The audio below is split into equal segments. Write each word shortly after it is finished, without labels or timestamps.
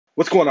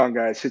What's going on,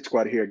 guys? Hit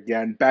Squad here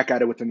again, back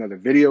at it with another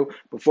video.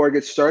 Before I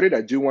get started, I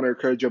do want to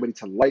encourage everybody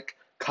to like,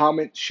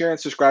 comment, share, and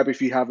subscribe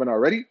if you haven't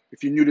already.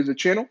 If you're new to the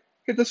channel,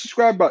 hit the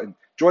subscribe button.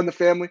 Join the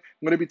family.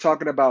 I'm going to be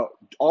talking about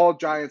all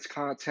Giants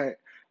content,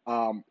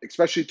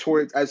 especially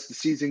towards as the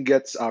season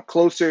gets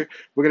closer.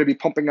 We're going to be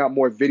pumping out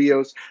more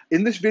videos.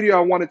 In this video,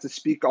 I wanted to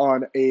speak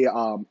on a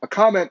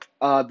comment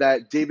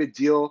that David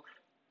Diehl,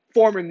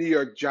 former New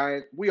York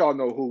Giant, we all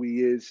know who he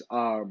is.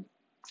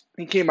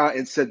 He came out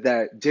and said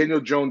that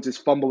Daniel Jones's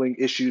fumbling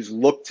issues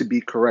look to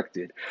be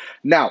corrected.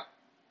 Now,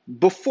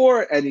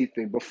 before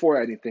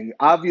anything,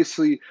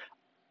 obviously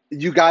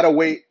you gotta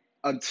wait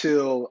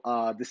until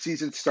the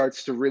season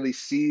starts to really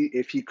see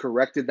if he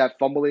corrected that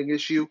fumbling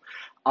issue.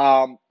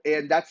 And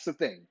that's the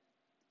thing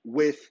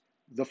with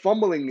the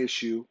fumbling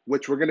issue,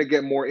 which we're gonna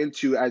get more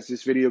into as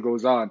this video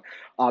goes on.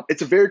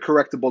 It's a very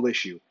correctable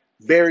issue,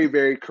 very,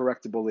 very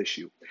correctable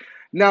issue.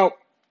 Now,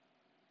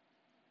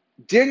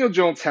 Daniel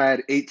Jones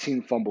had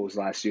 18 fumbles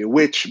last year,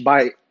 which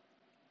by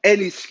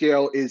any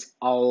scale is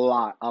a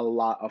lot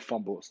of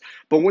fumbles.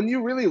 But when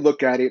you really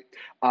look at it,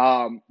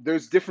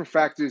 there's different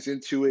factors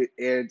into it,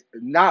 and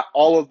not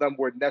all of them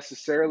were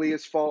necessarily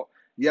his fault.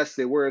 Yes,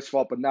 they were his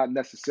fault, but not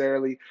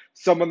necessarily.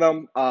 Some of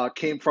them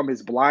came from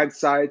his blind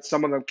side.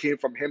 Some of them came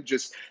from him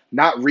just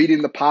not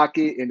reading the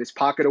pocket and his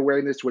pocket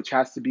awareness, which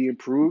has to be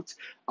improved.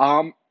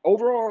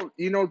 Overall,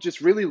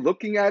 just really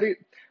looking at it,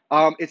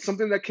 it's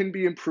something that can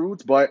be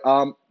improved, but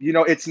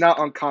it's not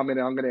uncommon,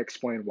 and I'm going to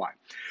explain why.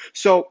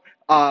 So,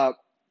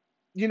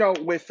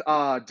 with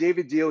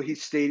David Diehl, he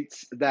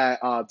states that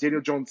Daniel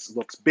Jones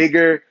looks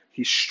bigger,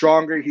 he's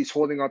stronger, he's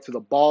holding onto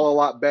the ball a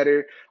lot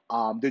better.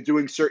 They're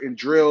doing certain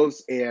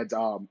drills, and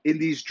in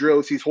these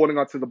drills, he's holding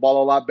onto the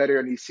ball a lot better,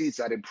 and he sees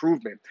that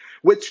improvement,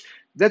 which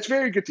that's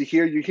very good to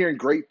hear. You're hearing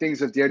great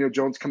things of Daniel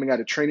Jones coming out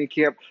of training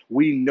camp.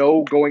 We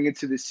know going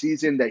into the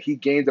season that he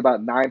gained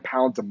about 9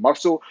 pounds of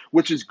muscle,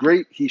 which is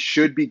great. He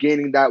should be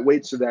gaining that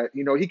weight so that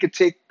he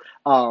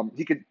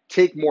could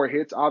take more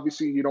hits.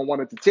 Obviously, you don't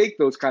want it to take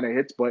those kind of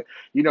hits, but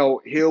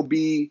he'll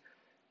be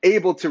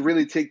able to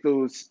really take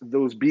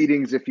those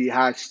beatings if he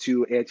has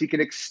to, and he can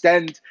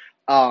extend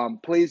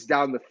plays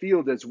down the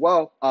field as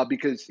well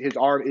because his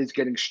arm is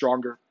getting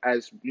stronger,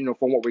 as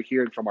from what we're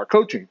hearing from our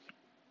coaching.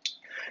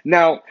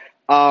 Now,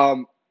 I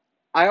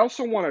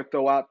also want to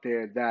throw out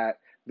there that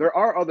there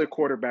are other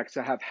quarterbacks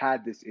that have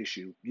had this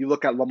issue. You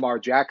look at Lamar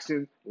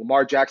Jackson.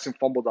 Lamar Jackson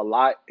fumbled a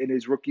lot in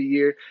his rookie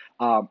year.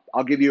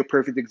 I'll give you a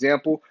perfect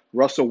example.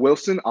 Russell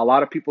Wilson. A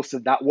lot of people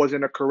said that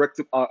wasn't a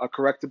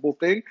correctable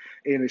thing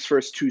in his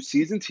first 2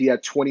 seasons. He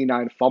had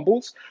 29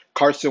 fumbles.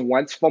 Carson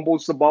Wentz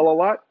fumbles the ball a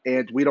lot,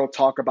 and we don't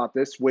talk about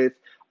this with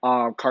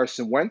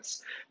Carson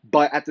Wentz.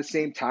 But at the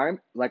same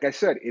time, like I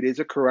said, it is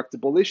a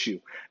correctable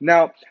issue.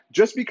 Now,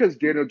 just because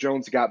Daniel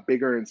Jones got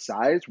bigger in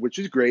size, which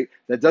is great,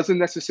 that doesn't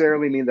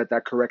necessarily mean that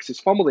that corrects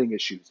his fumbling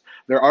issues.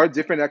 There are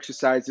different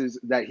exercises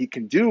that he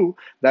can do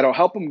that'll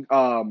help him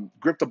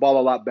grip the ball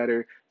a lot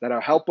better,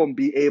 that'll help him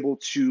be able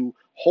to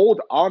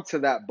hold onto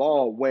that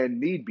ball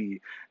when need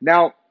be.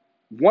 Now,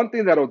 one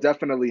thing that'll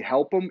definitely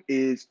help him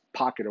is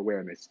pocket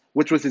awareness,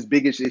 which was his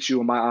biggest issue,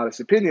 in my honest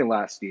opinion,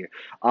 last year.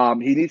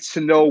 He needs to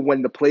know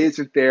when the play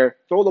isn't there,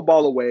 throw the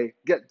ball away,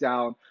 get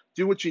down,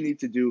 do what you need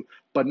to do,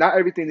 but not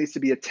everything needs to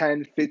be a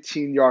 10,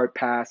 15-yard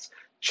pass.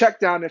 Check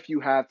down if you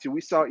have to.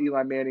 We saw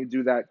Eli Manning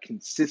do that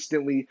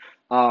consistently.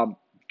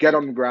 Get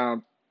on the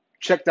ground,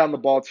 check down the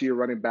ball to your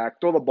running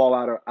back, throw the ball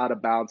out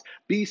of bounds,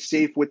 be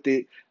safe with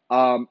it.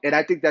 And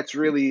I think that's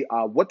really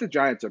what the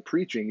Giants are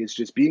preaching is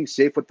just being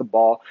safe with the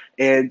ball,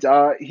 and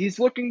he's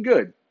looking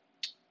good.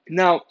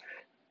 Now,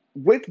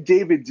 with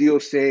David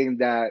Diehl saying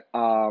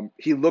that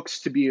he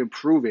looks to be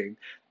improving,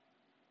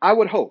 I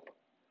would hope.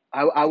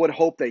 I would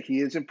hope that he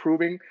is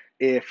improving.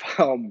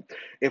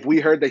 If we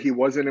heard that he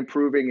wasn't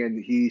improving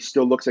and he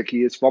still looks like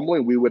he is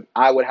fumbling,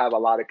 I would have a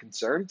lot of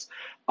concerns.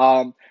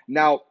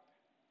 Now,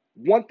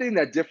 one thing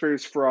that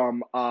differs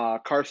from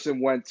Carson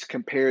Wentz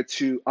compared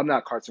to, I'm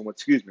not Carson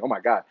Wentz, excuse me, oh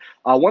my God.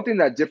 One thing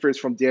that differs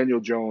from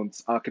Daniel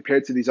Jones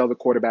compared to these other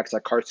quarterbacks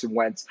like Carson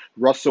Wentz,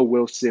 Russell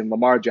Wilson,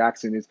 Lamar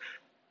Jackson is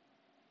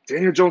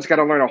Daniel Jones got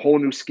to learn a whole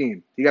new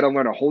scheme. He got to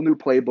learn a whole new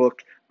playbook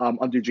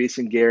under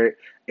Jason Garrett,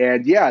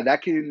 and yeah,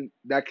 that can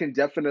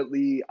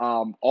definitely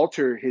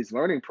alter his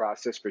learning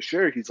process for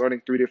sure. He's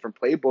learning 3 different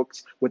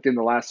playbooks within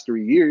the last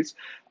 3 years,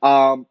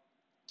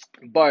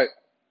 but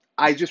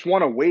I just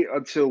want to wait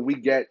until we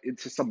get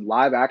into some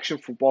live action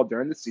football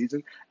during the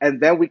season, and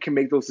then we can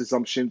make those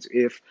assumptions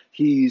if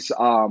he's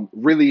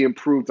really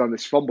improved on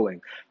this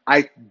fumbling.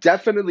 I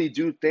definitely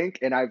do think,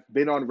 and I've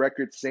been on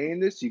record saying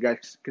this, you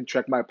guys can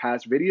check my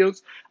past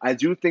videos. I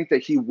do think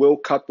that he will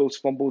cut those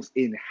fumbles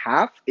in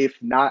half, if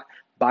not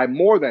by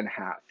more than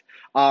half.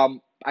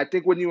 I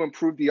think when you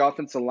improve the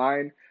offensive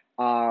line,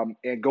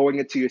 and going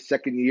into your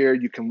second year,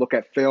 you can look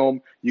at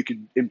film. You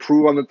can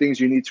improve on the things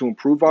you need to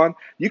improve on.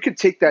 You can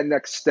take that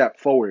next step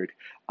forward.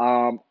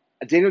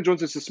 Daniel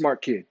Jones is a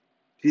smart kid.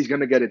 He's going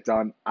to get it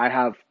done. I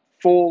have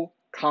full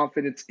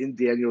confidence in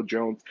Daniel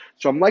Jones.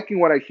 So I'm liking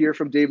what I hear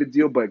from David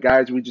Diehl, but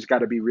guys, we just got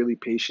to be really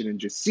patient and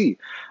just see.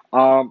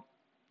 Um,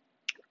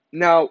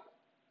 Now,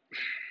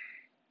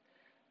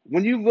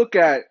 when you look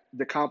at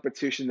the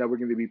competition that we're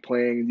going to be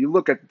playing, and you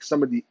look at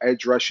some of the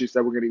edge rushers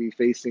that we're going to be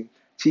facing,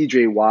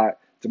 T.J. Watt,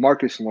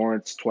 Demarcus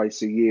Lawrence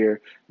twice a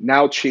year,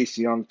 now Chase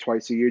Young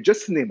twice a year,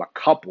 just to name a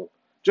couple.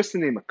 Just to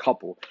name a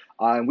couple.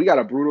 And we got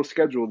a brutal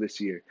schedule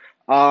this year.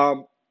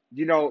 Um,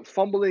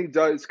 fumbling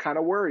does kind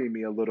of worry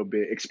me a little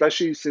bit,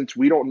 especially since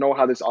we don't know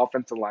how this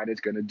offensive line is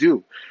going to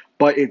do.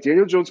 But if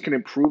Daniel Jones can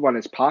improve on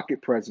his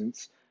pocket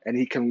presence and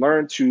he can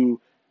learn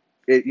to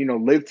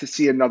live to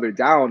see another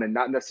down and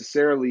not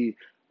necessarily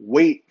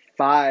wait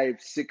 5,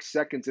 6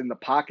 seconds in the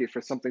pocket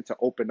for something to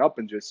open up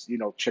and just,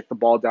 check the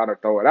ball down or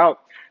throw it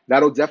out.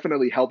 That'll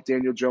definitely help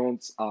Daniel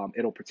Jones.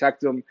 It'll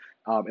protect him.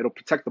 It'll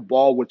protect the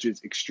ball, which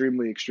is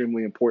extremely,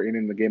 extremely important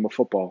in the game of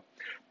football.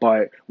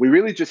 But we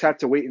really just have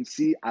to wait and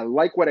see. I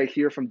like what I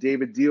hear from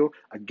David Diehl.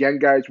 Again,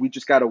 guys, we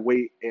just got to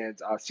wait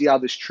and see how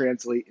this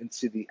translates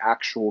into the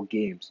actual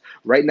games.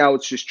 Right now,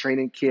 it's just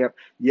training camp.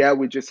 Yeah,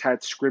 we just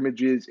had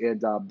scrimmages,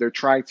 and they're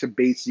trying to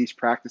base these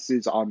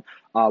practices on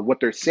what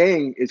they're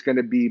saying is going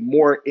to be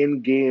more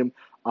in-game.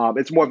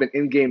 It's more of an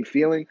in-game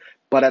feeling,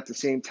 but at the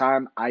same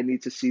time, I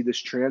need to see this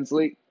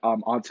translate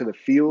onto the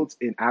field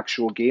in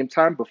actual game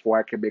time before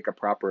I can make a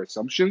proper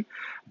assumption.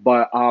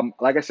 But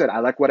like I said, I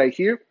like what I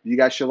hear. You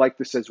guys should like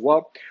this as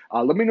well.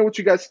 Let me know what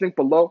you guys think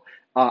below.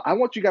 I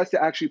want you guys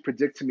to actually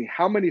predict to me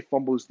how many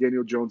fumbles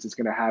Daniel Jones is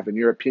going to have in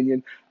your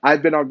opinion.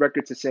 I've been on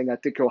record to saying I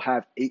think he'll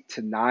have 8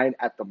 to 9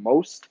 at the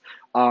most.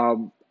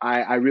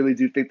 I really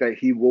do think that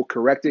he will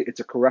correct it.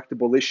 It's a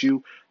correctable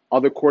issue.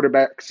 Other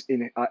quarterbacks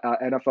in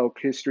NFL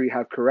history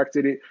have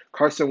corrected it.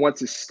 Carson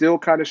Wentz is still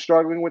kind of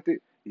struggling with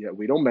it. Yeah,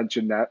 we don't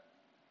mention that.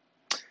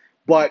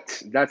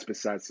 But that's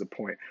besides the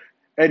point.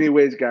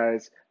 Anyways,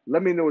 guys,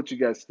 let me know what you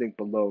guys think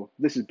below.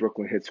 This is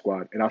Brooklyn Hit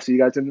Squad, and I'll see you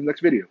guys in the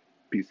next video.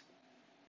 Peace.